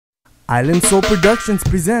Island Soul Productions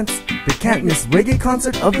presents the can't miss reggae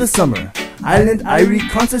concert of the summer, Island Irie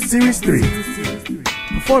Concert Series 3.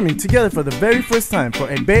 Performing together for the very first time for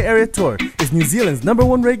a Bay Area tour is New Zealand's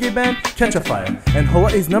 #1 reggae band, Katchafire, and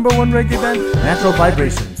Hawaii's #1 reggae band, Natural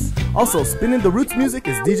Vibrations. Also spinning the roots music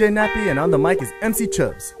is DJ Nappy, and on the mic is MC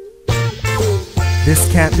Chubbs.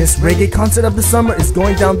 This can't miss reggae concert of the summer is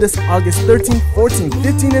going down this August 13th, 14th,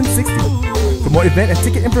 15th, and 16th. For more event and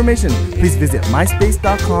ticket information, please visit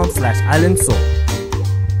myspace.com/islandsoul.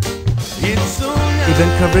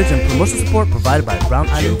 Event coverage and promotional support provided by Brown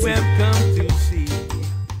Island TV.